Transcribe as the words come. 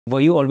Were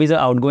you always an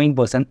outgoing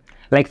person?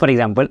 Like for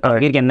example,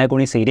 केन्ना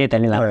कोणी सैरी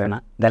येताली लागतना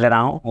जाल्यार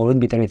हांव हळूच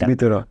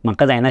भितर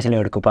म्हाका जायनाशिल्लें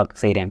अडकुपाक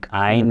सैऱ्यांक.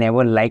 I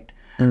never liked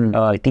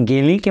ती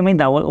गेली की मागीर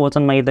धांवत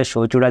वचून मागीर तो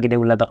शो चुडा कितें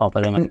उरला तो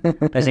खावपाक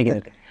जाय तशें कितें.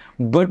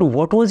 But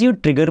what was your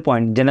trigger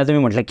point जेन्ना तुमी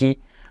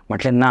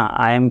म्हटलें ना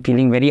I am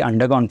feeling very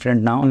under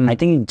confident now. I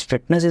think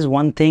fitness is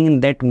one thing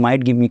that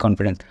might give me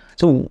confidence.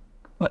 सो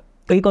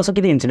एक असो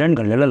कितें इन्सिडंट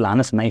घडलेलो ल्हान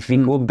आसतना if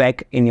you go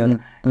back in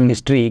your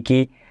history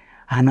की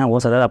ना हो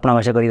सदांच आपणा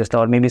अशें करीत आसता,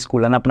 ऑर मे बी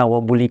स्कुलान आपणा हो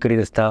बुली करीत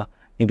आसता,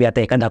 मे बी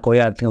आतां एका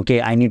दाखोवयात okay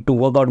I need to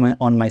work out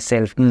on my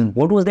self.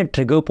 What was that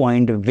trigger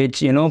point which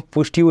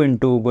pushed you in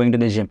to going to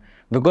the gym?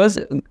 Because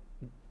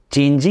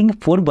changing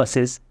 4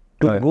 buses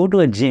to go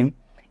to a gym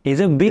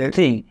is a big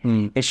thing.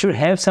 It should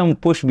have some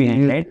push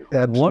behind, right?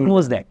 What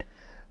was that?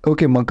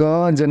 Okay, maka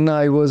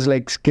jenna I was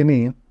like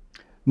skinny,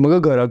 maka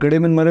घराकडे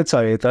been मरे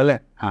चाळयताले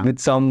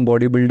with some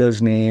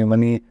bodybuilders name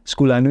आणि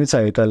स्कुलानूय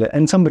चाळयताले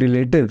and some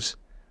relatives,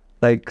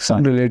 like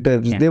some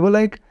relatives, they were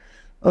like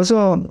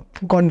also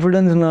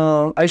confidence na.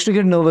 I used to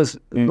get nervous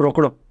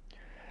rokodo.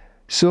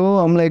 So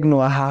I'm like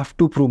no, I have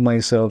to prove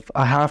myself.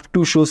 I have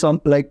to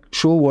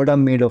show what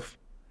I'm made of.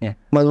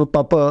 My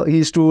papa, he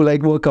used to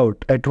like work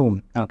out at home.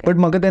 But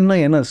म्हाका तेन्ना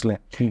हें नासलें.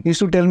 He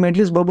used to tell me at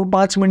least बाबा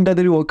 5 मिनटां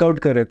तरी workout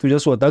कर तुज्या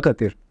स्वता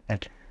खातीर.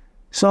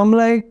 So I'm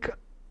like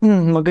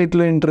म्हाका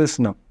इतलो इंट्रस्ट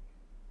ना.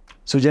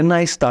 So जेन्ना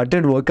I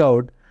started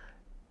workout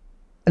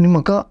आनी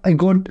म्हाका I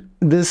got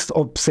this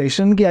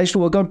obsession की I used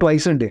to work out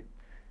twice a day.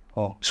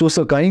 So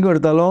सकाळीं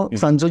करतालो,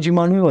 सांजचो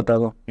जिमानूय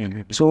वतालो.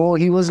 So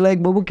he was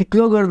like बाबा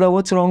कितलो करता,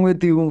 what's wrong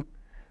with you?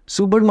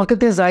 So but म्हाका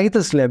तें जायत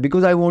आसलें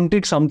because I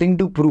wanted something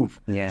to prove.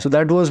 So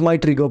that was my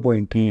trigger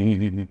point.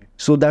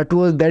 So that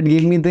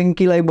gave me think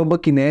ki like baba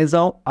कितेंय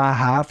जावं I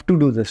have to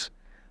do this,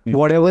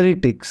 whatever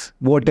it takes,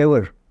 whatever.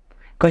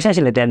 कशें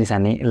आशिल्लें त्या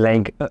दिसांनी?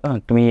 लायक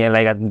तुमी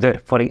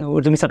लायक फॉर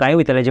तुमी सकाळीं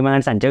वयताले जिमान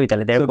आनी सांजचे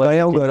वयताले?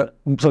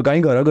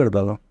 सकाळीं घरा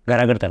करतालो.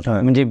 घरा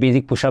करतालो म्हणजे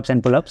बेजीक पुशअप्स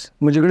एंड पुलअप्स?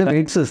 म्हजे कडेन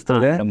वेट्स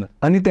आसताले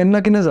आनी तेन्ना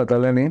कितें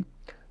जातालें न्ही,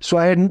 सो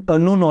आय हॅड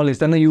नो नॉलेज.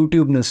 तेन्ना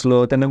यूट्यूब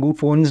नासलो, तेन्ना खूब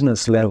फोन्स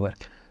नासले.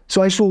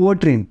 So I used to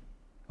overtrain.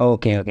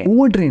 Okay.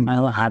 Overtrain.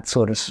 हात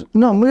सोर.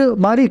 ना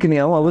म्हणजे बारीक न्ही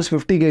हांव. I was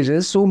 50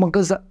 kgs. So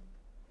म्हाका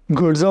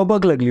घट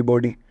जावपाक लागली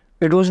body.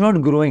 It was not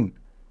growing.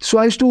 So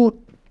I used to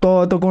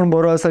तो कोण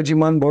बरो आसा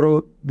जिमान, बरो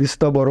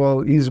दिसता,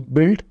 बरो इज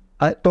बिल्ड,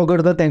 तो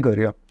करता तें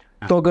करया,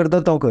 तो करता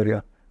तो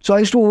करया. So I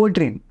used to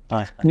overtrain.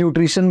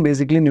 Nutrition,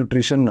 basically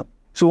nutrition ना.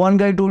 So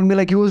one guy told me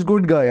like he was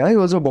good guy. He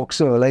was a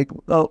boxer. Like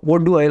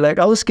what do I like?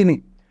 I was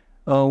skinny.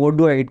 What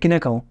do I eat? कितें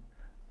खाऊं?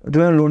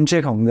 तुवें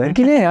लोणचें खावंक जाय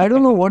कितें? I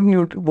don't know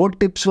what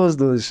tips was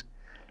those.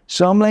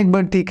 So I'm like,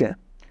 but ठीक है.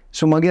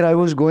 So मागीर I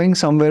was going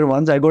somewhere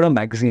once. I got a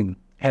magazine,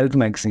 health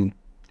magazine.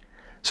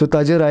 So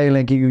ताजेर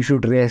आयलें की you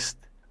should rest.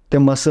 ते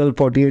muscle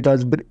 48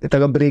 hours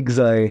ताका break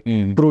जाय,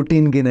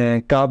 protein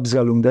कितें, carbs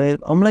घालूंक जाय.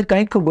 I'm like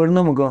कांय खबर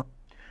ना म्हाका.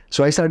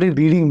 So I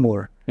started reading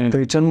more.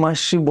 थंयच्यान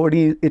मातशी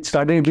body, it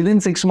started within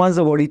 6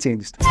 months the body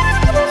changed.